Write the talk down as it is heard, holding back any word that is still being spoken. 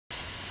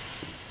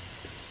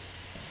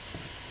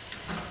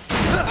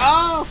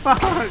Oh,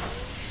 fuck!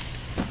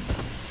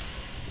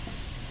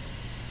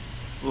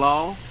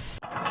 Lol.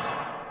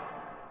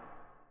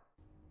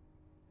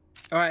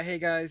 Alright, hey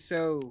guys,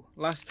 so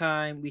last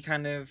time we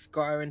kind of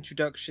got our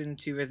introduction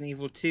to Resident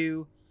Evil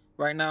 2.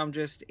 Right now I'm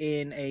just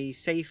in a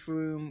safe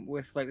room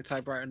with like the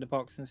typewriter in the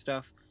box and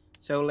stuff.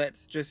 So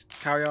let's just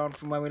carry on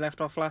from where we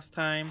left off last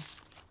time.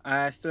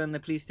 Still in the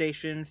police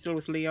station, still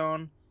with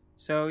Leon.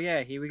 So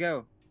yeah, here we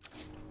go.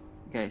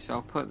 Okay, so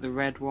I'll put the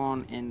red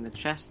one in the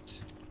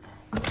chest.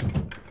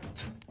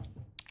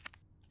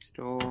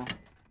 Store,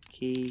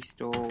 key,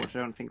 store, which I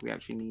don't think we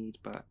actually need,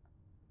 but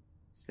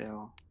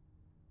still.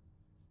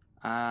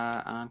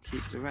 And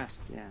keep the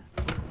rest, yeah.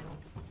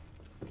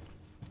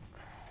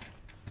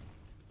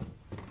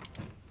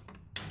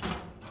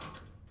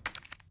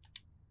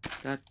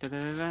 Da, da, da,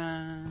 da,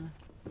 da.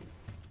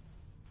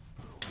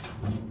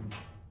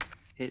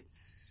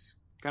 It's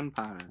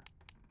gunpowder.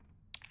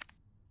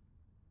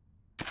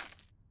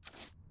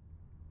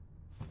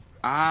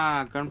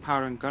 Ah,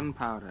 gunpowder and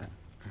gunpowder.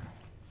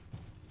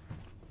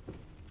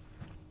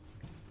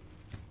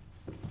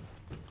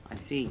 I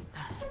see.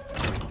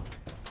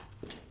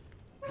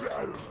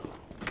 I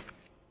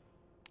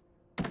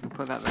can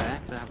put that there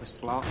because I have a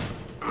slot.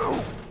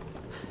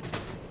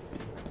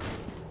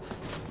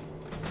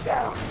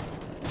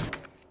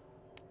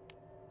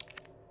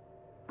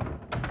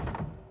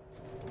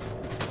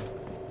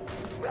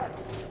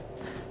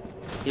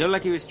 He looked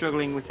like he was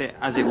struggling with it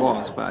as it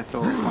was, but I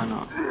thought, why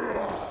not?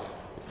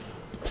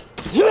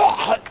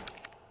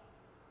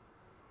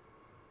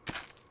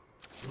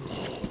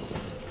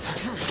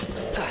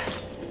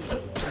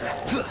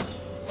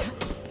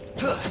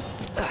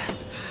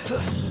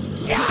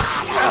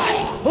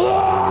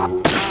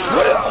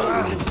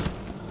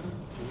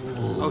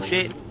 Oh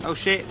shit, oh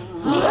shit.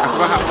 I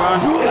forgot how to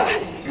run.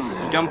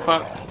 You dumb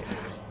fuck.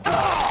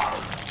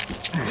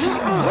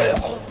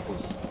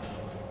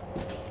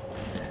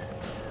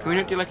 Can we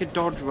not do like a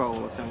dodge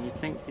roll or something? You'd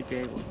think you'd be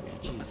able to.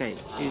 Okay,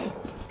 who's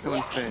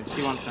coming first?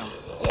 Who wants some?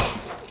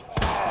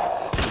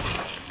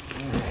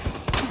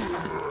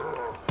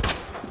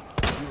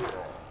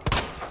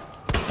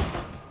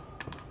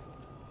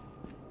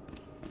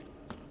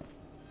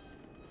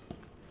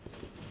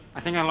 I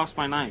think I lost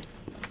my knife.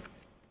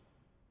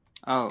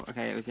 Oh,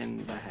 okay, it was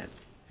in the head.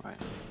 Right.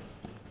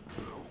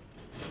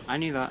 I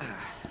knew that.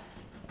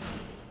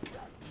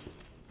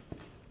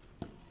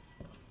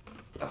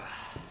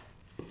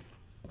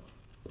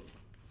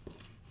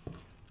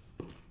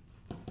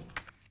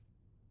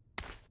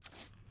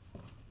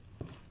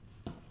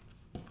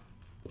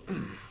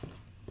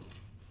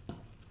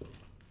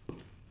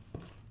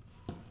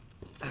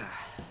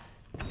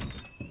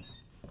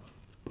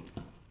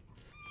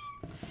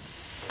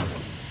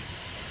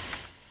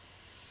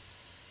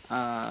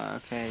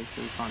 Okay,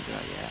 so we can't do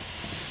that yet.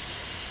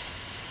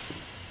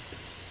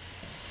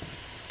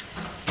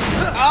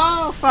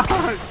 Oh, fuck!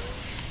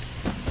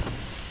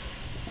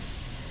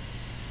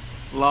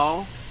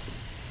 Lol.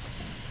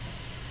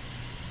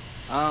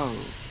 Oh.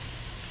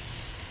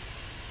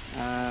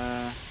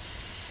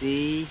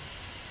 D.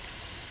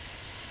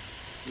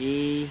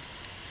 E.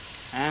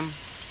 M.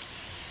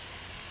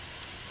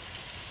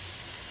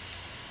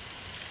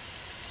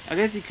 I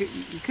guess you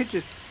could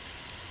just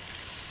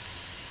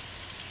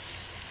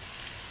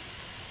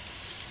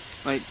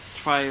like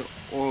try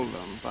all of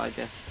them, but I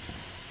guess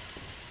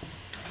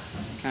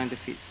it kind of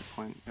defeats the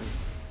point of,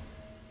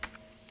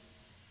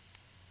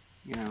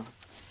 you know,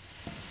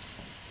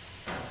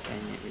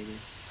 getting it really.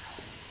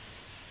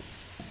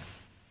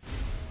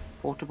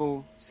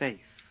 Portable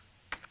safe.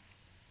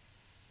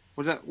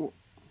 What's that?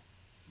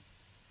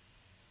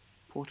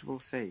 Portable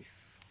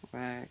safe.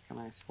 Where can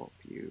I swap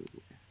you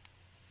with?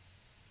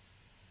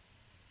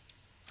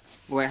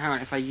 Wait, hang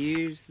on. If I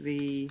use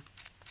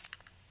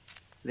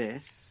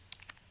this.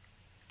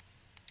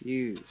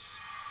 Use.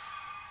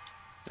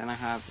 Then I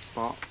have a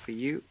spot for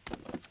you.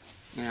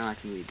 Now I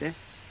can read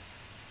this.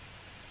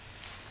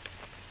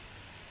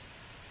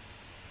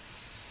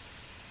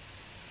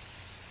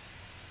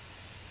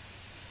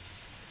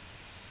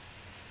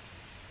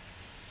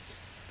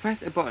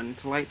 Press a button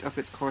to light up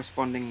its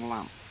corresponding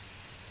lamp.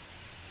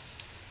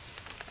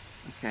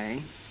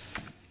 Okay.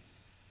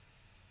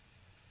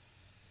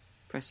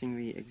 Pressing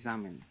the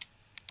examine.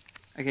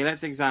 Okay,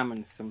 let's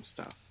examine some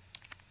stuff.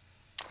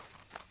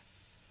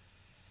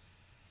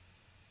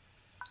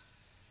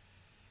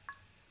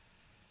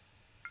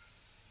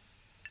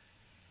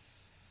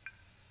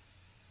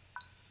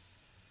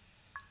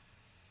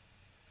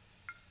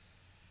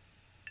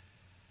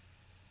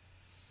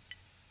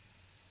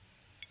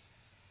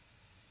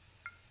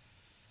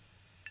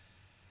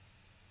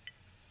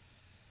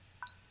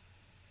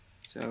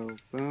 So,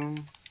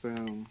 boom,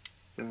 boom,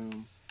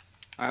 boom.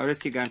 Alright, we'll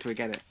just keep going until we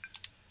get it.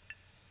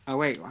 Oh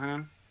wait, hang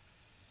on.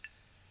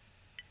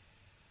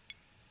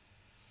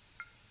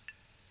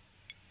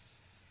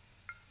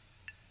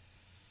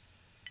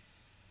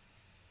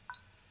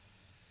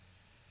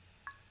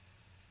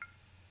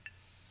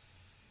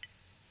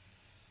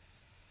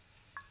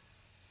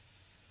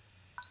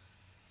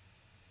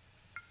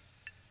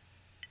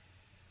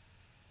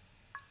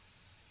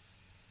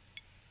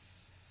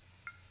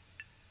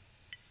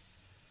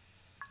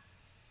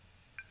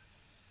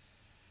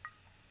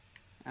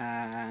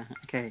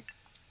 Okay.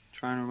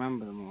 Try and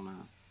remember them all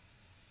now.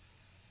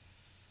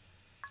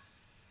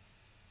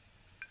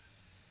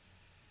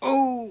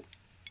 Oh!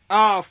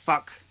 Oh,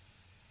 fuck.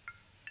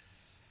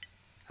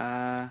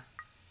 Oh,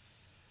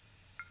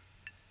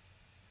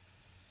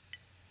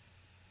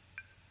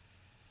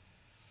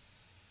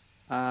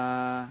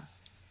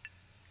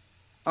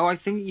 I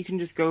think you can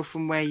just go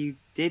from where you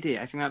did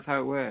it. I think that's how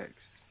it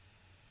works.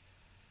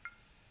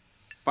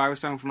 But I was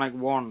starting from like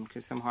 1,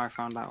 because somehow I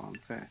found that one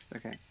first.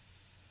 Okay.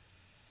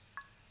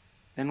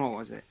 Then what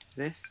was it?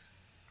 This?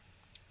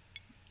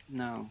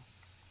 No.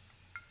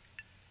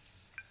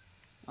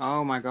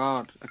 Oh my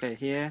god. Okay,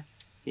 here.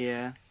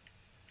 Here.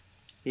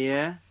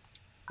 Here.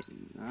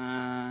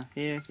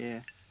 Here.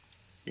 Here.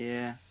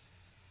 Here.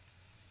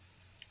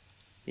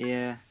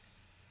 Here.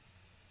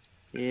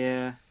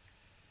 Here.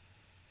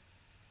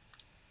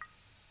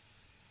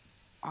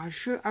 I was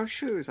sure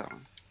it was that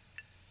one.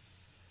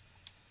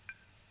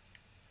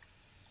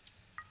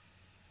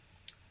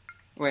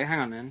 Wait, hang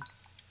on then.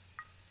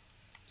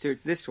 So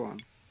it's this one.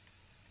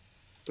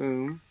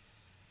 Boom.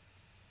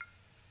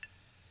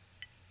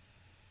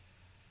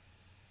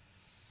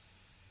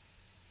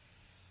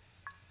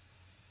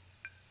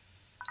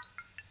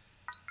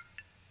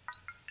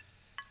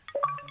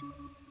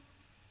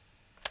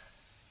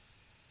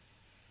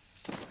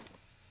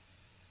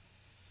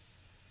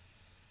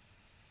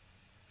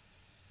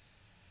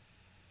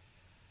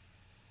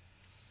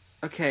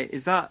 Okay,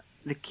 is that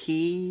the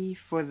key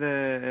for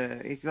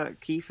the... Is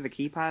that key for the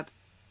keypad?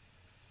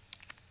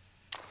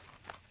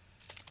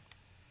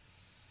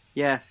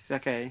 Yes,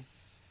 okay.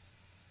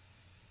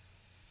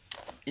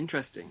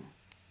 Interesting.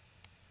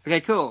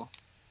 Okay, cool.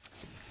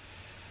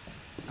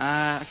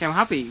 Okay, I'm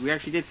happy. We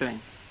actually did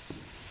something.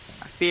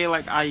 I feel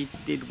like I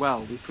did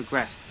well. We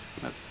progressed.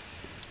 That's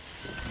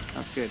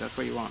good. That's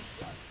what you want.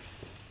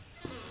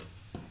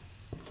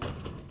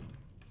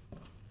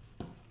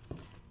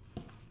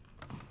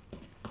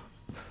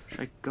 Should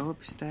I go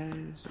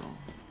upstairs or...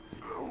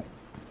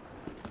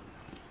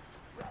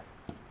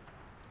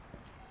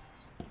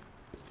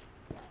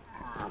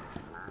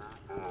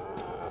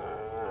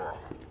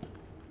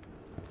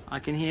 I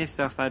can hear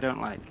stuff that I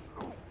don't like.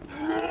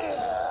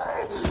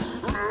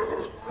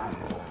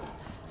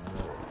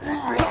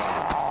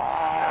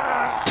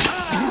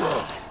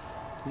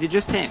 Is it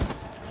just him?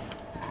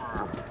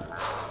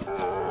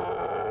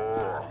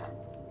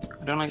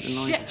 I don't like the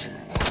noises.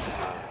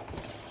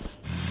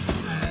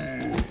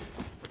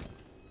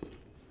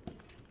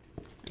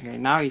 Okay,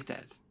 now he's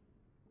dead.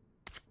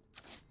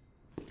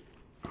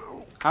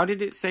 How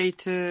did it say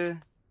to...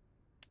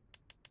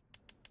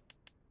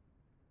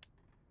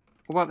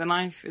 What about the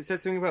knife? It said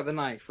something about the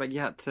knife, like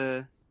you had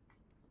to...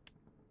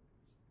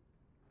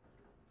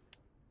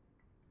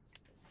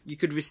 You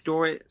could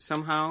restore it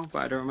somehow, but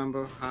I don't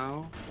remember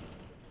how.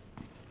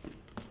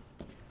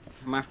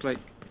 I might have to, like,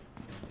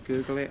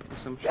 Google it or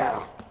some shit.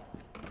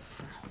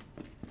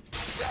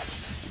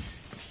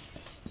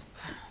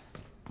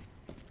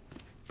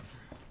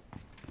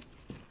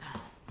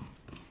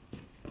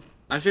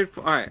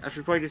 Alright, I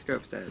should probably just go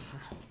upstairs.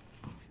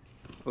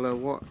 Although,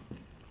 what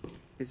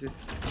is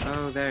this?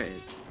 Oh, there it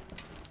is.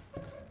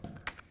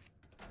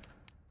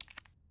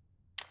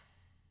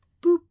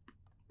 Boop.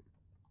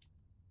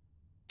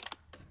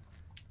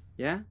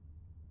 Yeah?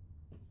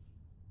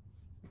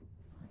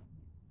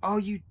 Oh,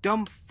 you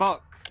dumb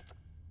fuck.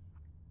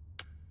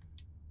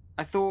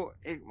 I thought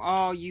it...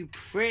 Oh, you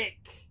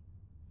prick.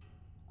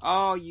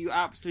 Oh, you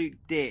absolute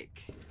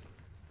dick.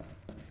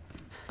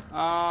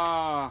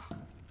 Ah.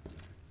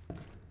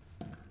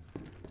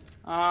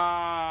 Oh,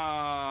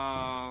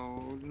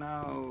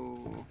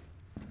 no.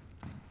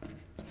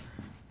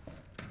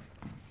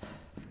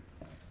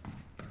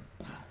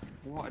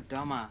 What a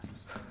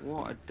dumbass.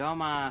 What a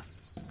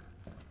dumbass.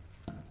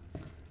 I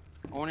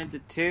wanted the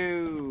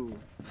 2.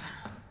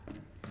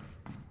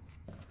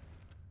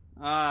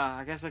 Ah,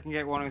 I guess I can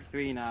get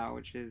 103 now,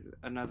 which is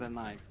another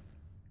knife.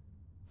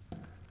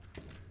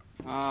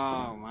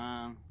 Oh,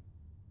 man.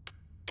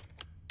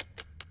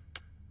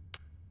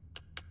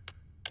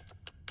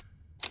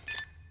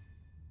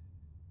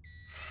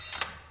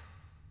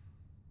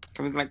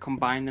 Can we, like,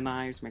 combine the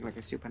knives, make, like,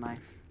 a super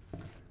knife?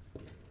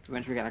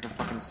 Eventually get, like, a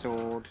fucking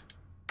sword.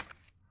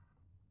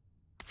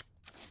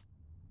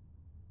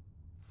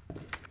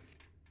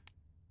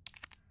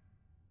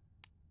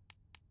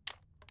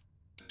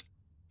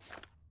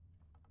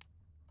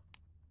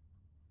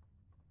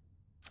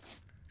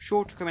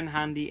 Sure to come in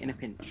handy in a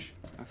pinch.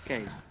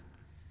 Okay.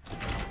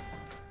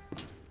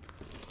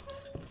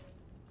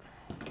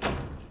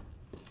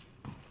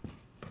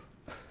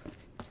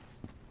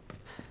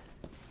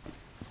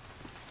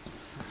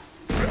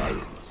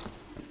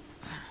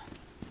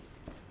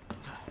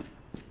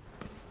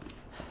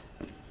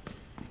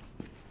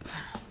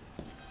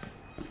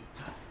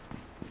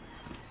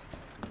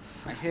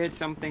 I heard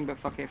something, but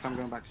fuck it if I'm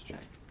going back to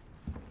check.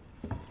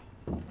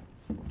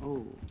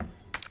 Oh.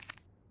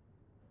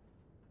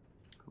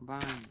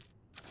 Combine.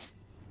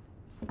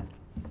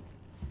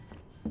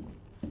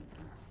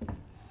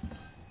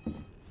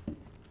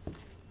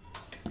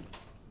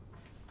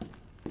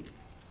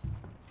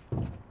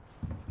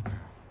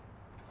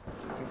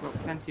 I've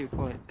got plenty of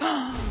bullets.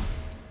 A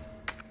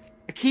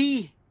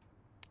key!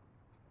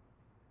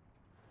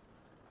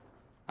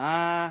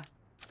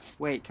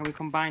 Wait, can we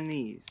combine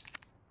these?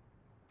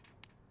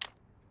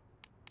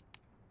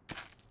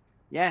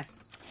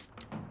 Yes!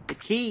 The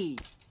key!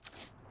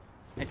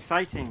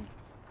 Exciting.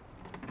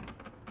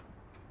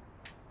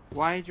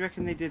 Why do you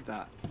reckon they did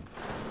that?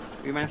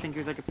 We might think it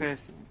was like a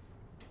person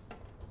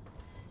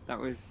that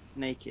was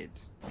naked.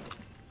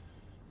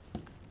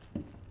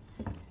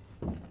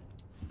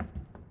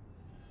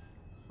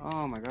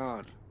 Oh my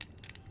god.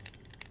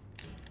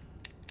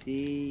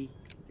 D.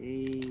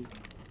 The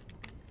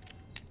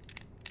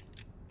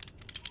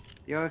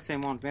other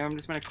same ones. Maybe I'm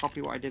just going to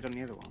copy what I did on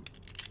the other one.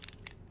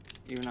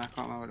 Even though I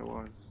can't remember what it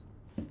was.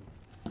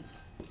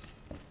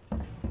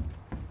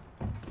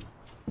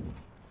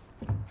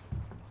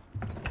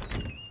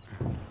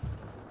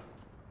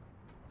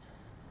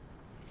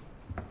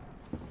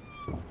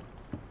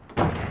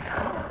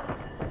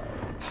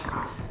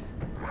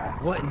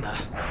 What in the...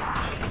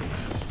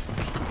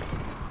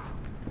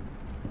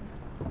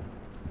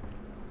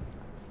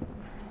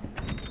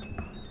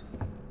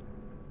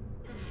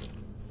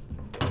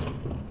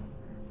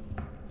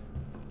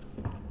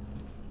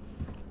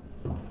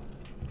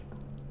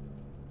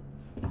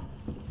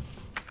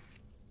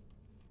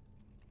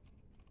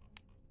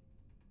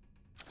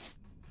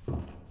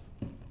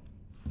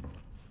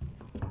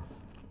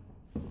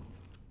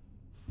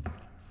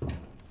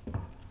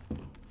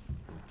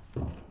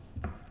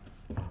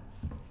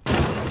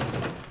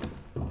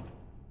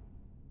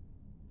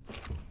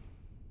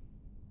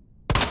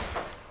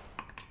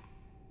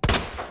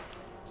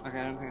 Okay,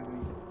 I don't think there's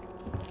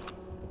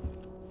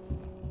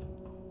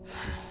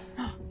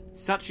any.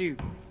 Statue!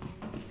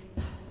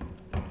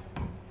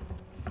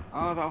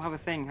 Oh, that'll have a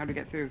thing. How do we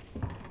get through?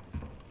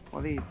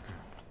 What are these?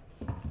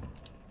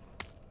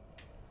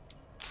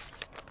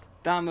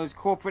 Damn, those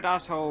corporate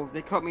assholes.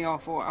 They cut me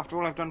off after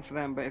all I've done for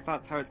them, but if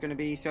that's how it's going to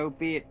be, so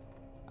be it.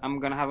 I'm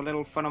going to have a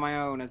little fun on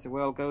my own as the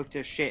world goes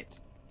to shit.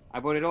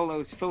 I boarded all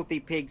those filthy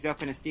pigs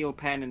up in a steel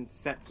pen and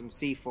set some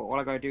C4. All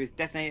I gotta do is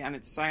detonate and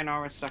it's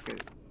sayonara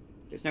suckers.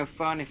 It's no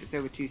fun if it's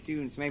over too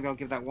soon, so maybe I'll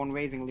give that one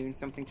raving loon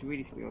something to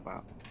really squeal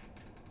about.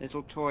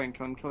 Little toy and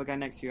kill the guy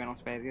next to you and I'll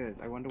spare the others.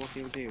 I wonder what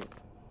he'll do.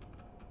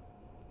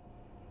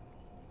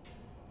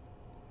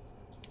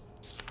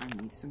 I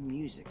need some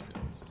music for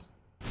this.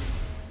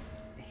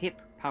 A hip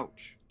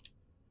pouch.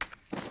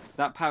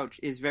 That pouch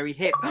is very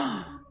hip.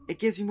 It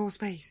gives you more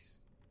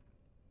space.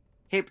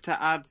 Hip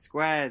to add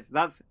squares.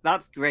 That's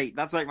great.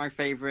 That's like my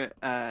favourite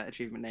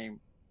achievement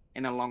name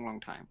in a long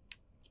time.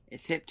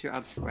 It's hip to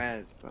add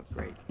squares. That's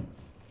great.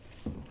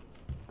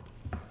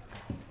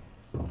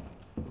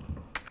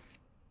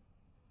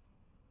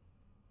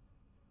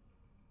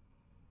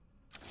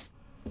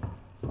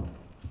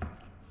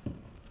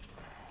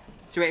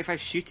 So wait, if I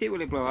shoot it, will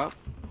it blow up?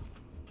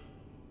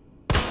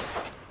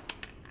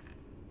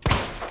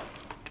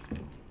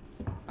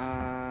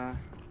 I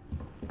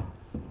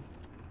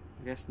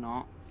guess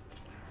not.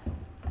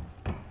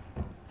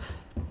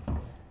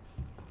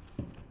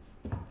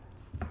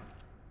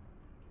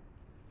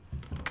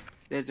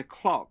 There's a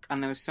clock,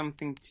 and there was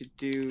something to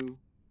do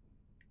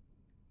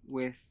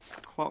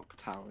with clock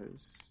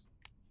towers.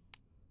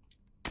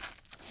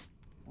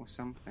 Or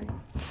something.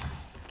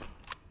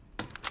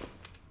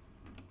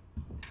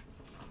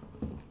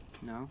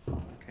 No?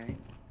 Okay.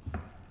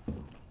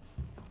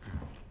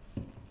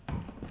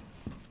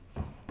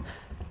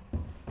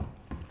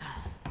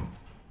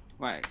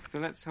 Right, so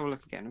let's have a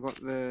look again. We've got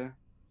the...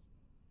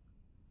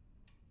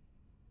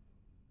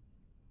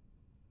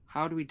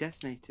 How do we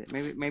detonate it?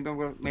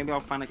 Maybe I'll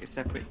find like a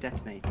separate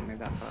detonator. Maybe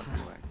that's how that's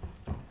gonna work.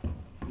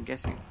 I'm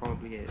guessing it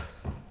probably is.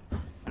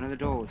 Another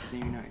door with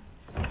new noise.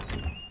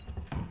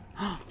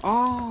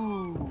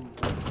 Oh!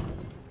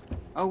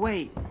 Oh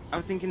wait, I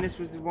was thinking this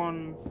was the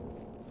one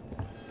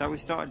that we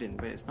started in,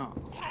 but it's not.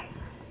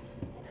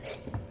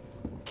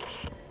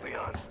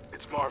 Leon,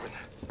 it's Marvin.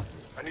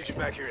 I need you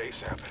back here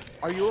ASAP.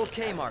 Are you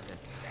okay, Marvin?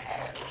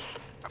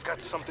 I've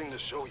got something to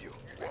show you.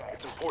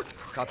 It's important.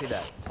 Copy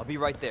that. I'll be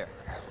right there.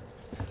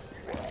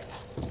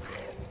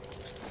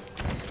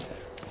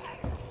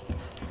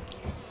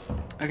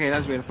 Okay,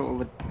 that's weird. I thought all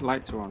the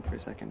lights were on for a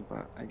second,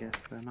 but I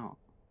guess they're not.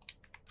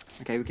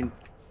 Okay, we can...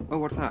 Oh,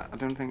 what's that? I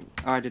don't think...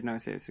 Oh, I did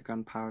notice it. It's the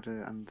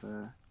gunpowder and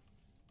the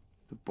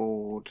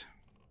board.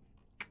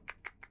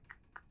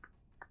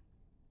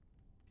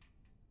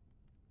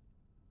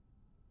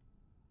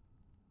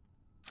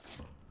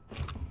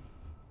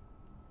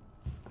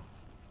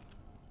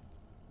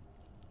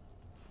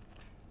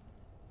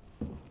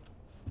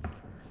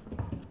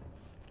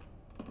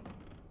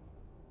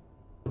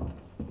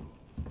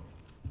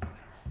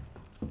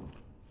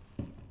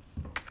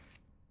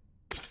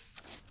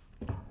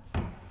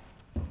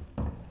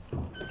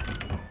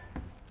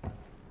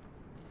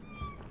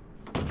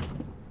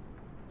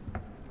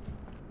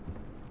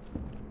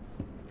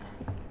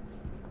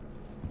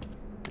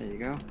 There you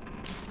go.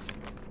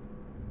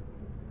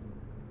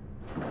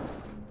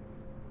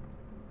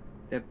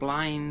 They're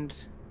blind,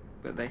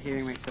 but their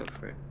hearing makes up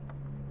for it.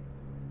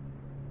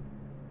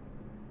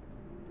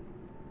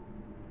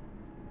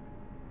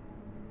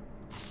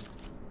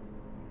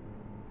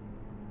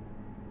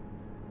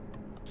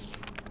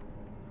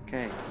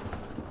 Okay.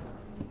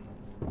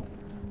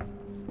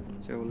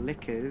 So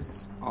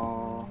lickers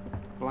are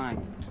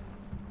blind.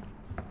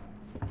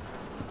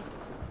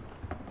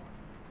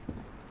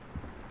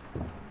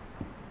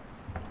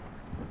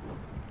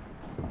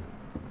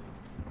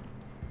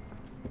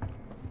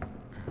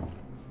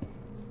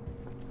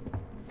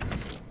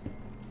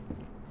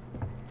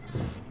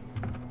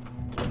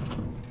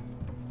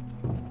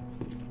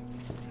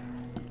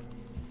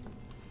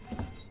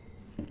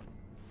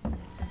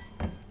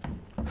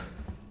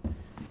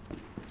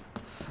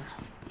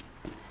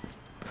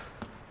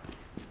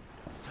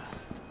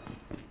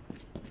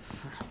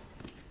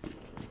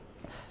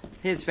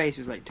 His face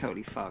was like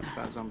totally fucked,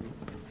 that zombie.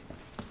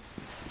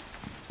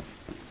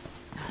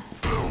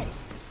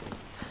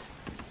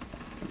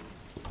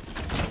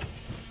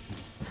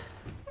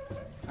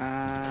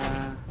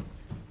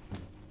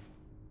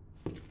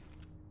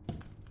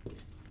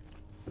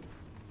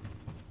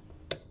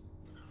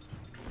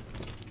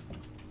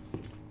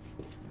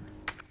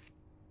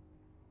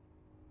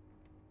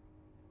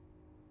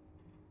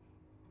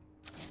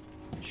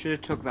 Should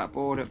have took that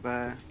board up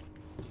there.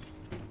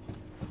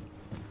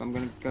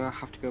 I'm gonna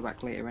have to go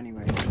back later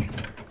anyway.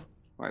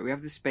 Right, we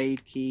have the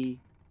spade key.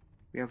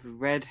 We have the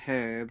red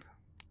herb.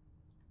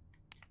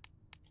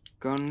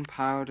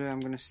 Gunpowder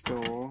I'm gonna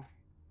store.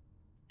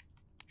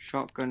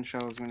 Shotgun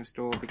shells I'm gonna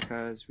store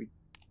because we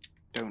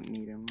don't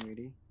need them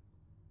really.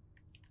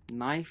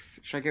 Knife.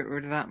 Should I get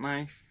rid of that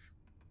knife?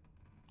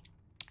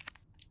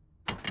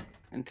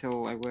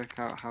 Until I work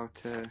out how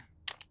to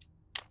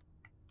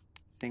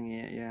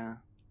thingy it, yeah.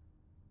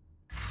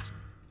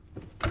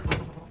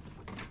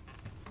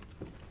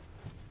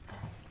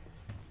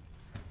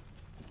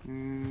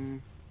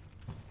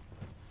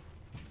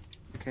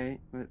 Okay,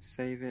 let's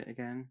save it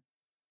again.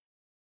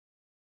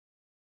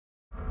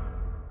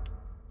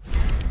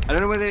 I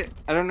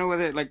don't know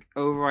whether like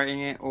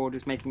overwriting it or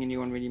just making a new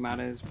one really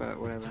matters, but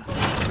whatever.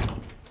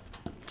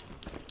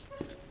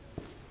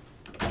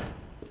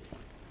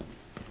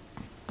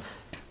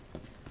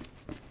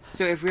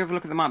 So if we have a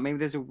look at the map, maybe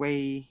there's a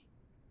way.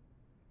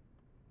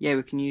 Yeah,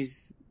 we can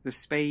use the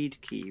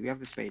spade key. We have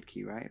the spade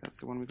key, right?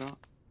 That's the one we got.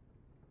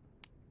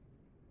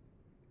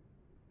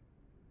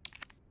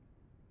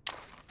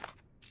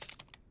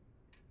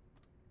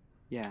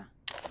 Yeah.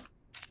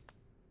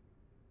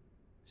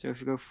 So if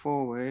we go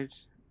forward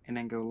and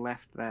then go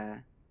left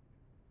there,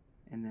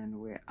 and then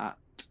we're at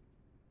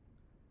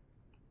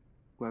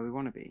where we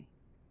want to be.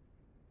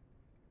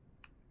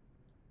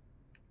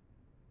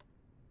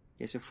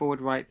 Yeah, so forward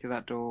right through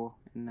that door,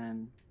 and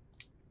then...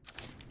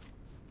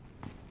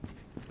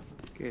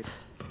 Good.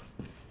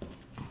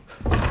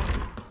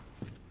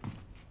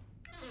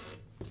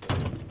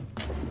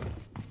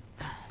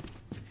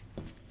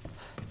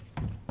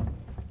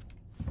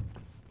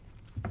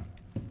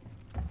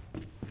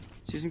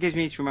 Just in case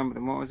we need to remember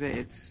them, what was it?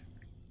 It's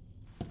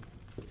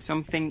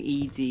something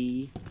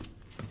ED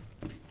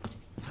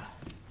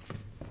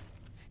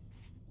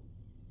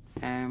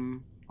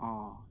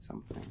R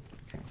something.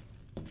 Okay.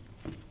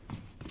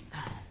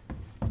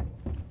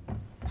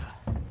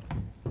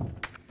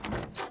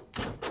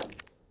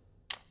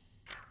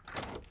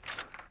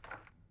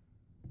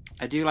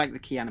 I do like the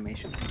key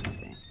animations in this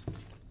game.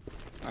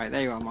 Alright,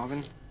 there you are,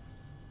 Marvin.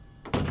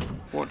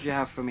 What do you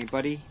have for me,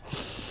 buddy?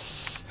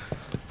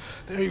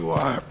 There you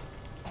are.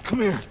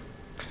 Come here.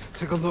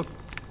 Take a look.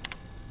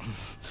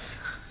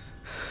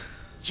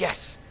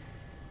 Yes!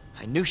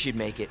 I knew she'd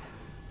make it.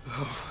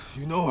 Oh,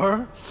 you know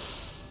her?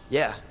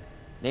 Yeah.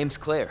 Name's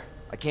Claire.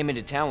 I came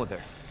into town with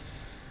her.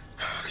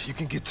 You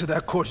can get to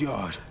that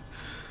courtyard.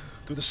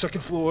 Through the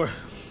second floor.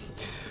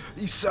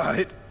 East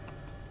side.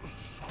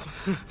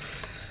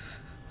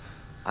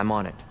 I'm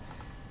on it.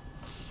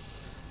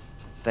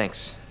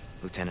 Thanks,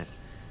 Lieutenant.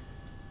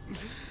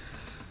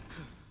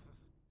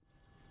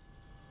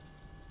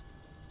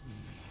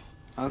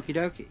 Okie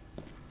dokie.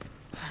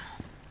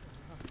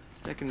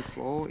 Second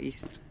floor,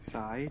 east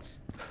side.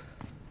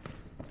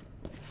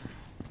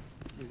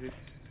 Is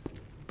this...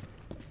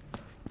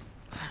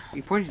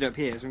 We pointed up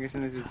here, so I'm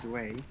guessing this is the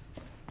way.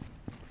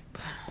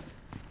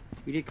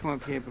 We did come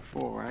up here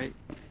before, right?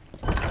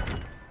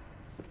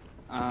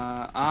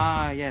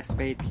 Yeah,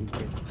 spade key.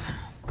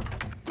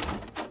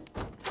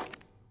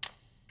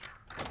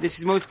 This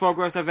is the most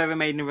progress I've ever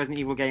made in a Resident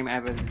Evil game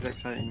ever. This is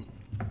exciting.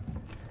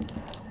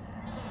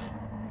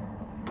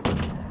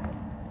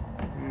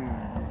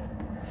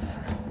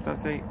 What's that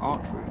say?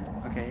 Art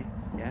room. Okay,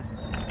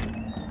 yes.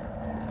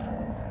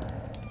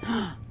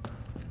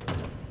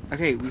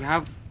 Okay, we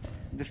have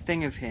the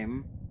thing of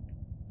him.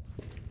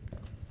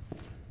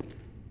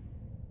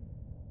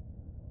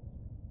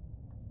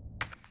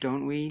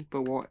 Don't we?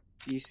 But what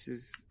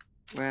uses...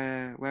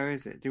 Where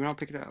is it? Do we not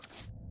pick it up?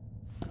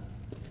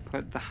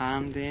 Put the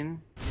hand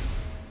in.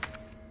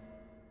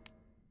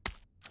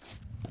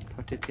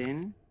 Put it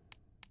in.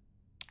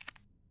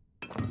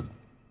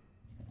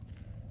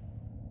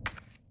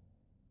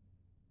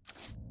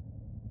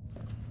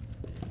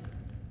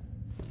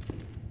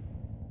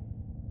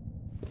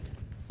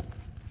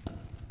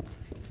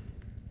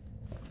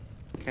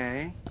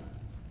 Okay.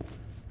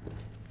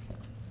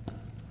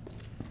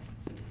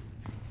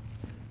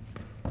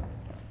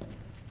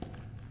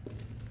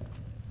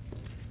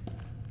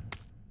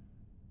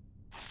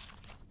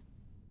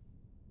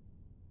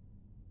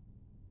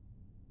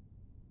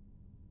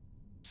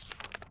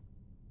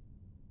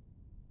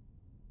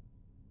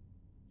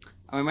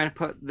 I'm going to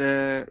put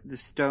the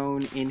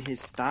stone in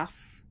his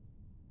staff.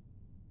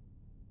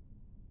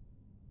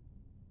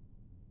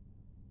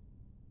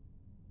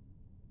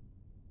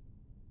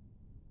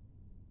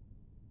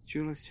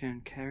 Jewelers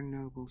turn caring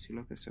nobles who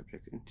love their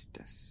subjects into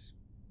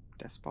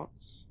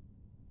despots.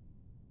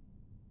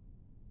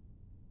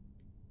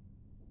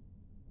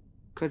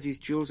 Because these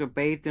jewels are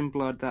bathed in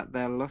blood, that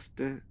their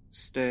luster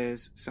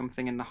stirs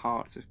something in the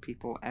hearts of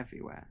people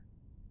everywhere.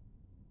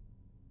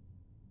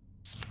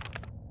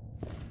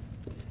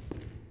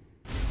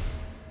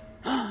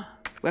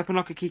 Weapon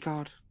locker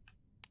keycard.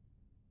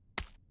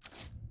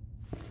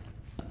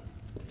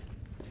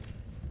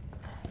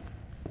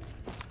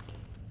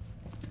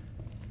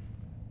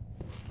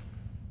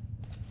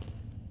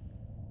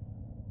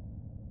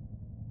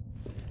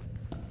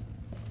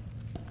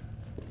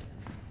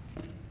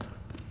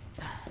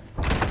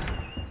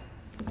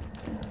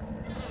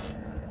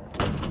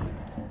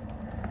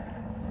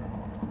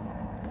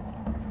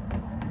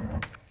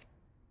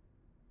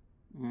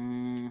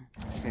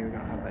 Okay, we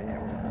don't have that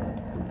yet.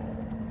 Weapons.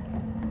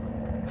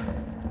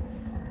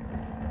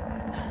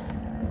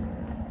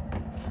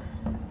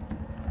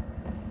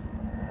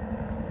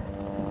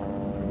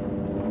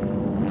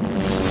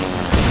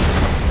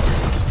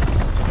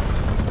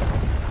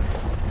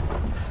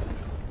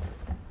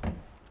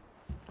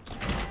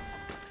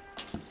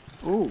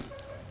 Ooh.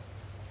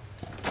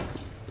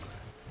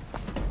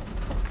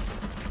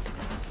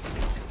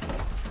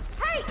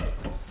 Hey!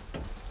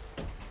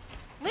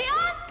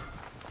 Leon?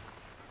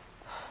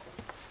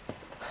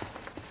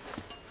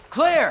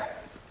 Claire!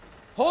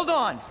 Hold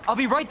on! I'll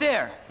be right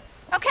there!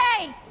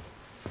 Okay!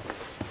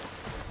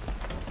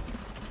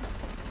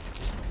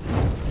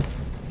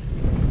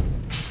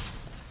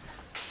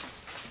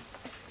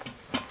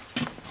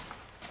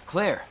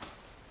 Claire!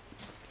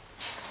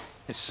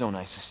 It's so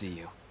nice to see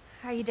you.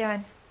 How are you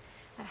doing?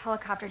 That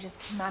helicopter just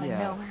came out of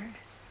nowhere.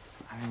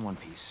 I'm in one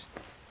piece.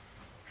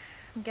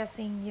 I'm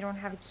guessing you don't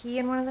have a key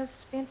in one of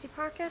those fancy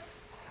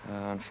pockets?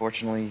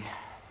 Unfortunately,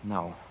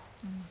 no.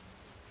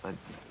 But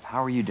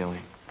how are you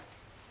doing?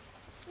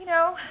 You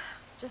know,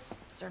 just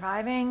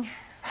surviving.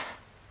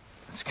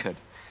 That's good.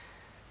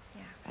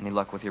 Yeah. Any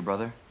luck with your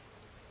brother?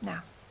 No,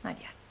 not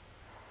yet.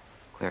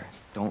 Claire,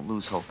 don't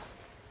lose hope.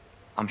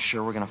 I'm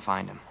sure we're gonna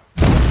find him.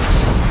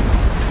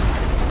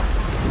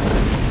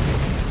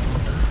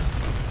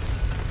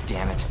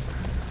 Damn it.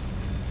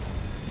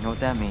 You know what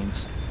that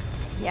means?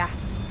 Yeah.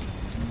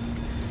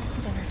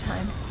 Dinner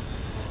time.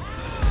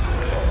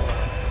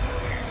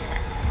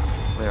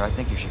 Claire, I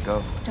think you should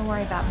go. Don't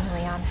worry about me,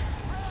 Leon.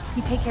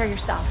 You take care of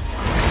yourself.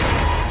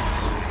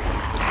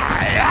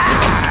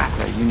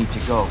 Claire, you need to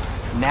go.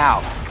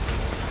 Now!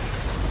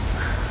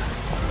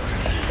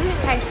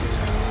 Okay,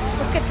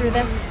 let's get through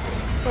this.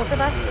 Both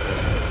of us.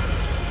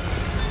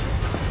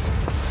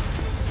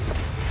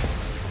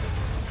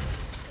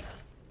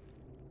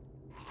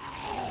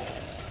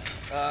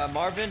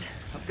 Marvin,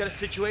 I've got a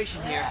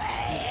situation here.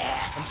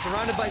 I'm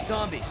surrounded by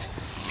zombies.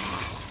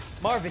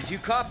 Marvin, do you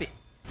copy?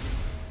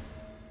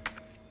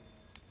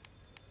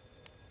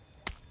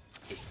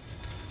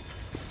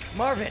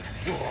 Marvin!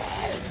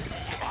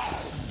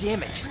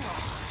 Damn it!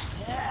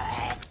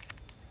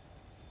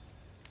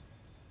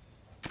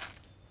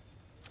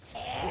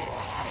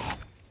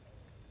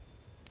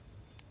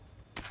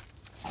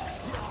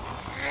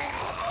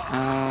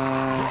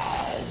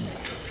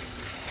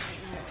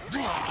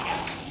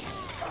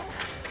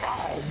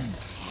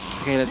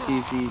 Okay, let's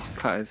use these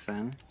cutters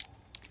then.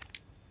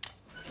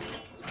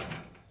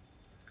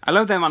 I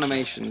love them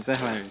animations, they're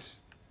hilarious.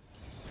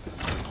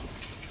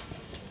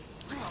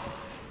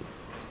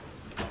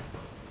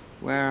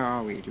 Where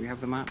are we? Do we have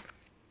the map?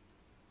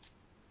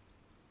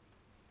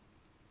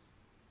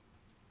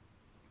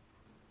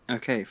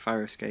 Okay,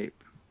 fire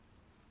escape.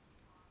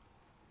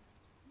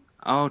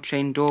 Oh,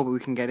 chain door, but we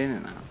can get in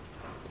it now.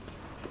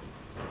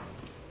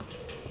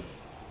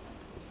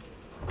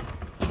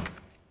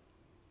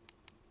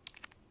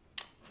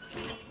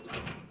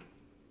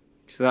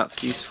 So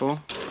that's useful.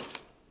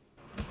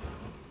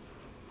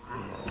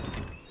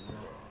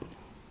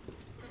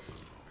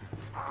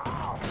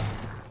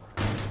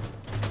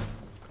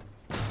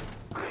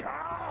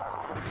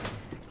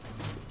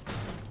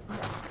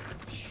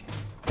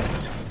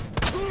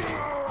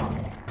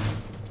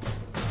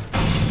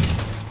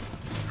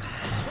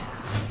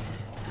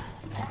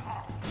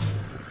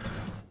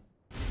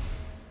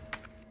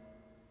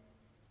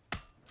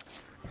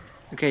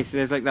 Okay, so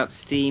there's like that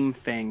steam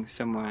thing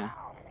somewhere.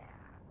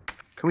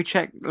 Can we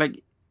check,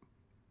 like...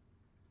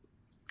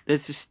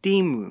 There's a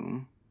steam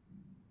room.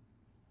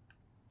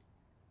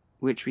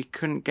 Which we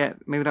couldn't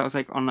get... Maybe that was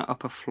like on the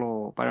upper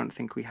floor, but I don't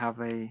think we have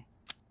a...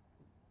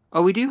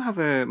 Oh, we do have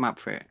a map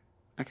for it.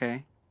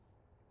 Okay.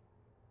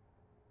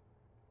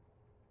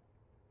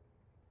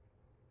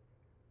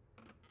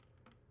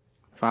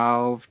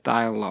 Valve,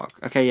 dial lock.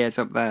 Okay, yeah, it's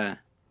up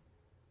there.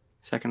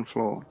 Second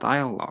floor.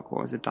 Dial lock.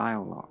 What was a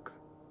dial lock?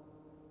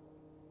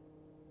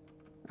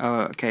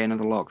 Oh, okay,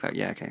 another lock. That,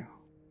 yeah, okay.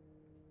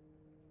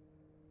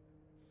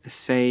 A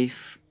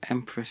safe,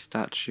 Emperor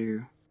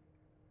statue.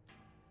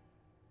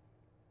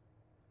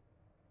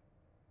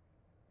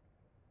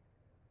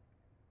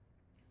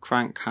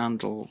 crank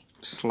handle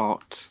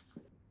slot.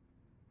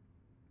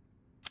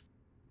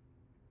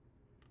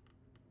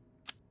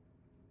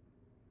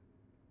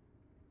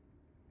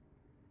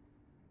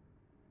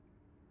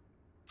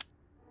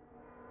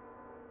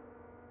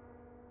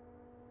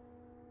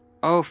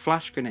 Oh,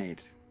 flash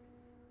grenade.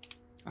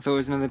 I thought it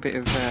was another bit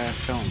of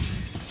film.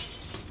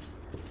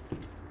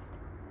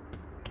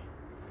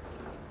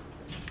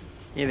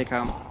 Here they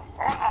come.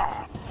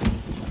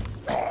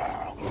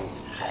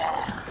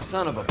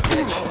 Son of a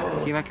bitch.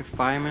 Is he like a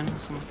fireman or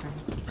something?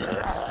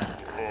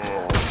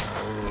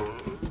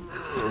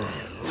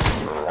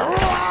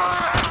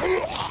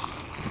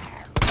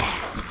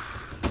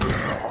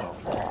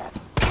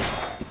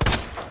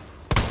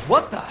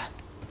 What the?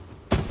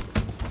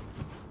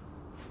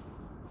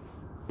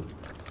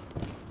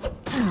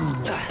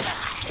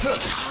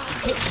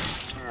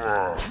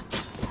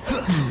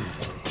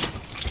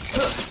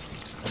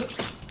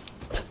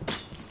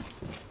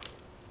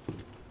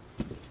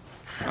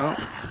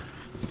 Oh.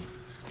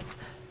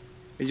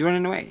 Is he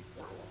running away?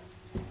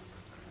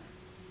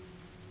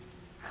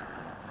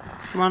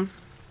 Come on.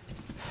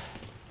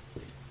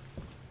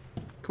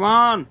 Come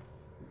on!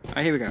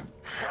 Alright, here we go.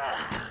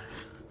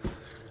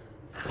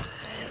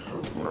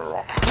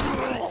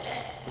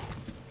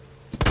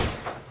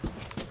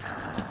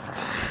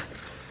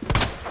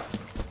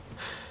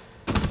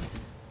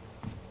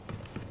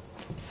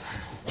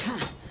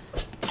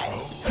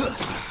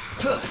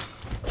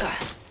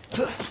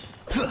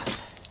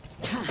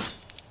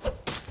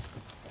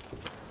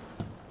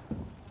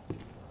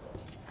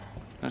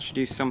 That should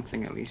do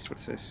something at least.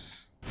 What's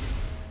this?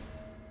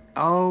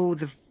 Oh,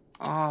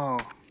 oh.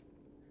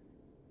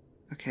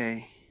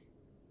 Okay.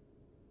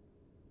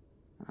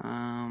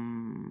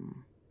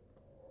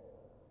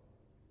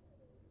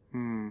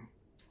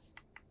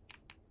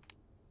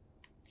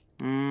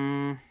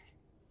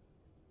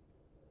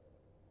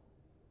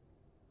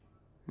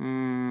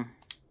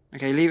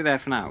 Okay, leave it there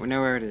for now. We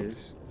know where it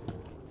is.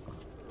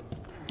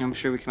 I'm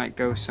sure we can like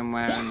go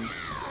somewhere and...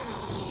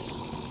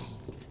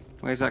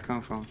 Where's that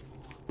coming from?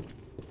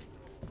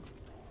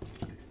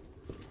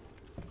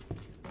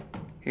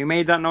 Who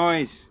made that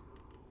noise?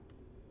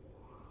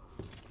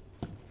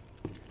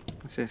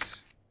 What's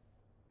this?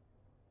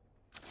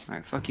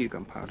 Alright, fuck you,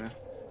 gunpowder.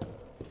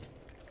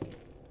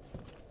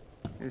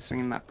 Is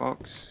something in that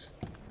box?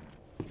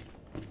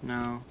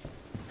 No.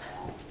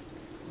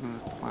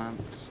 Another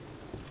plant.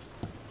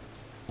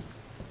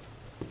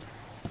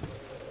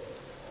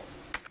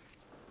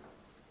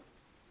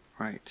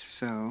 Right,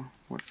 so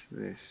what's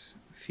this?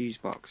 Fuse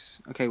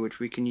box. Okay, which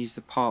we can use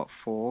the part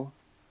for.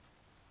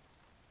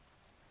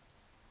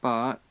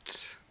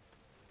 But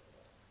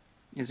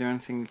is there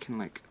anything we can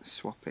like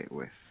swap it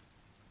with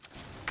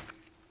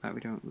that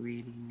we don't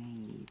really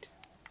need?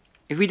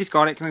 If we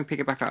discard it, can we pick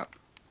it back up?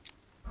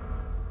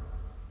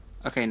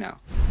 Okay, no.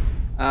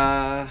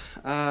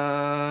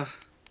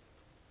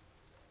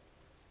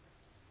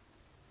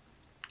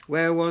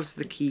 Where was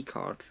the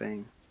keycard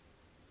thing?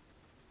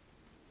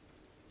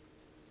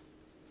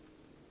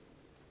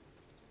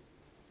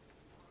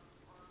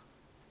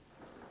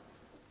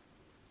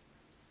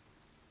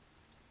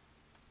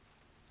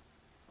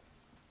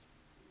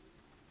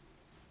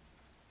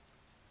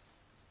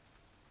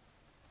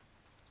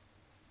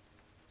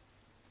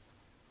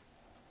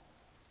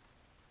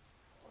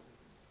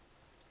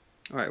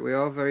 Alright, we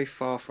are very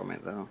far from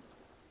it though.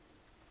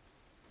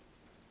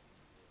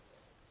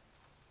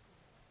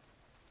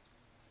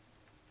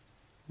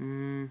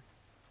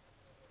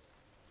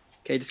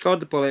 Okay, discard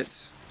the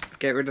bullets.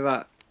 Get rid of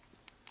that.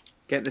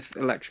 Get the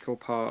electrical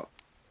part.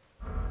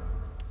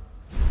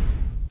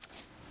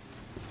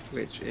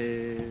 Which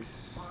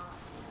was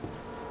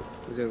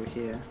over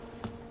here.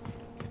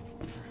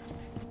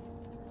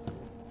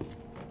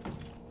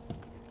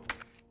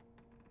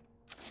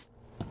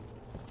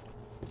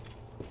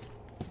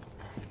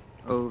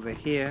 Over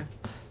here.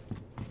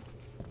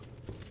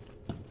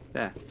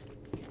 There.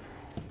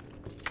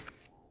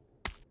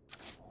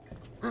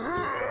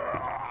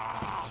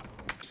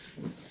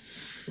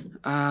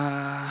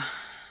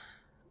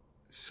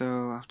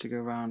 So I have to go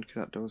around because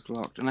that door's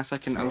locked. Unless I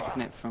can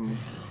open it from...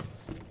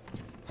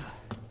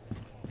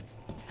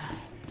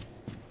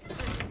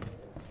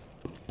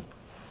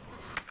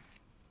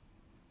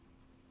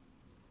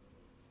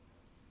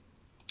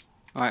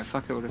 Alright,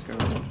 fuck it, we'll just go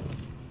around.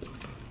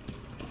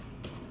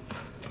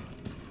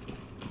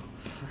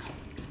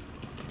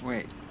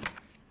 Wait.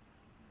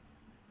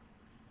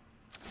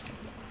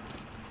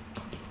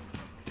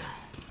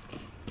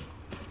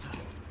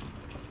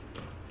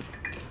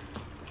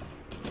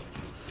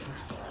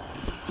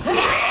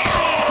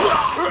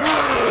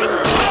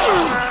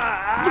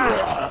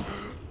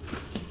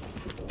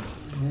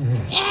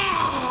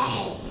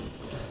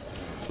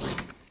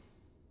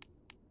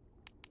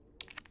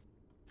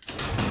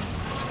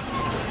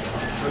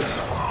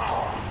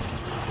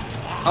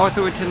 Oh, I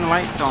thought we'd turn the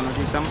lights on or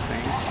do something.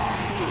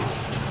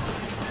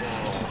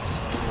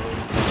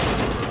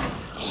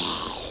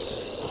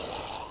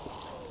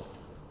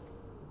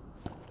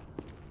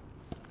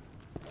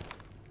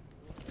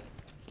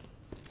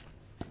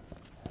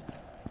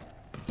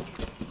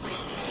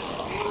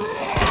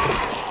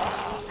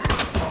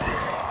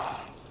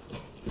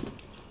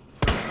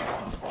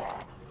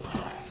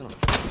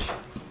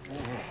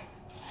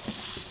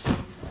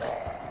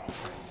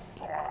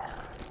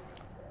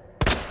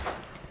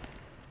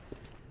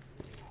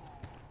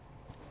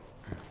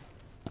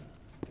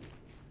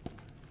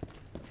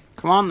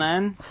 Come on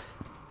then.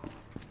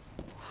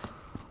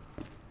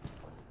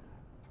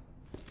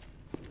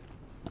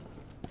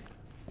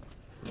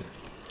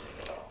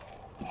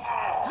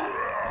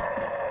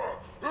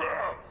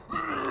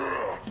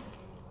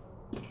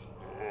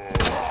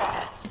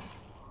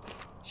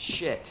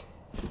 Shit.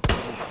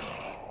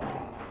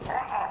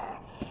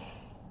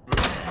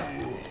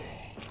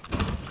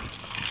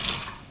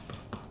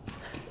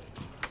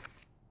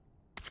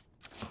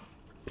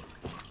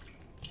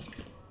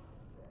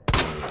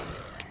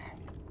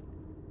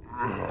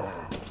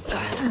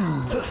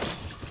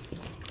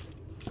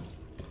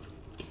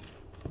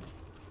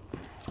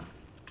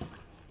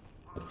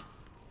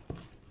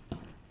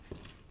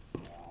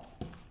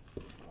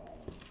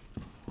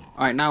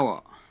 Alright, now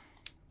what?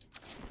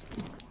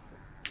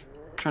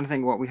 Trying to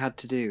think what we had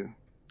to do.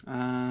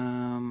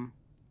 Alright,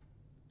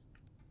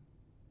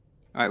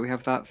 we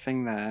have that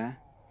thing there.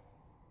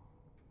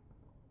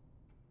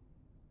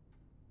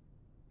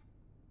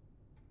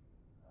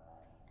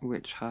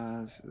 Which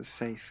has the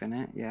safe in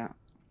it, yeah.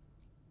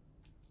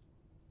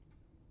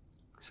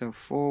 So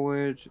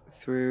forward,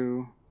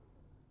 through,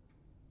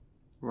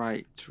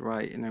 right,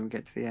 and then we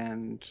get to the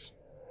end.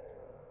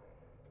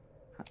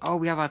 Oh,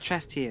 we have our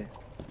chest here.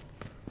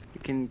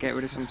 We can get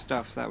rid of some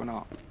stuff so that we're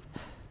not...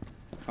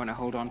 I want to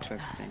hold on to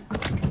everything.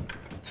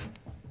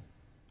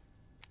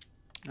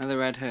 Another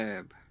red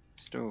herb.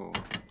 Store.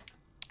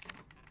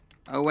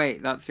 Oh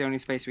wait, that's the only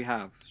space we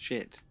have.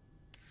 Shit.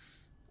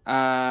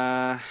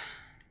 So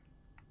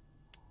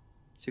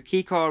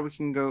keycard we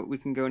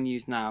can go and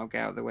use now.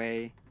 Get out of the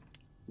way.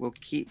 We'll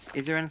keep.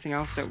 Is there anything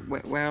else that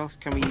where else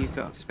can we use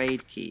that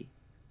spade key?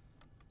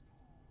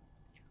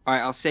 All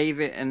right, I'll save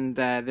it, and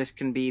this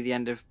can be the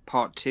end of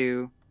part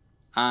 2.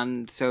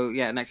 And so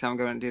yeah, next time I'm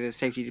going to do the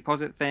safety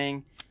deposit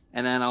thing,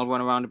 and then I'll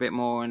run around a bit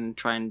more and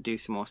try and do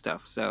some more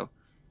stuff. So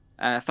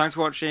thanks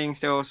for watching.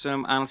 Stay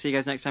awesome, and I'll see you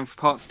guys next time for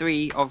part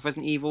 3 of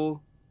Resident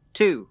Evil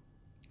 2.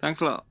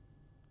 Thanks a lot.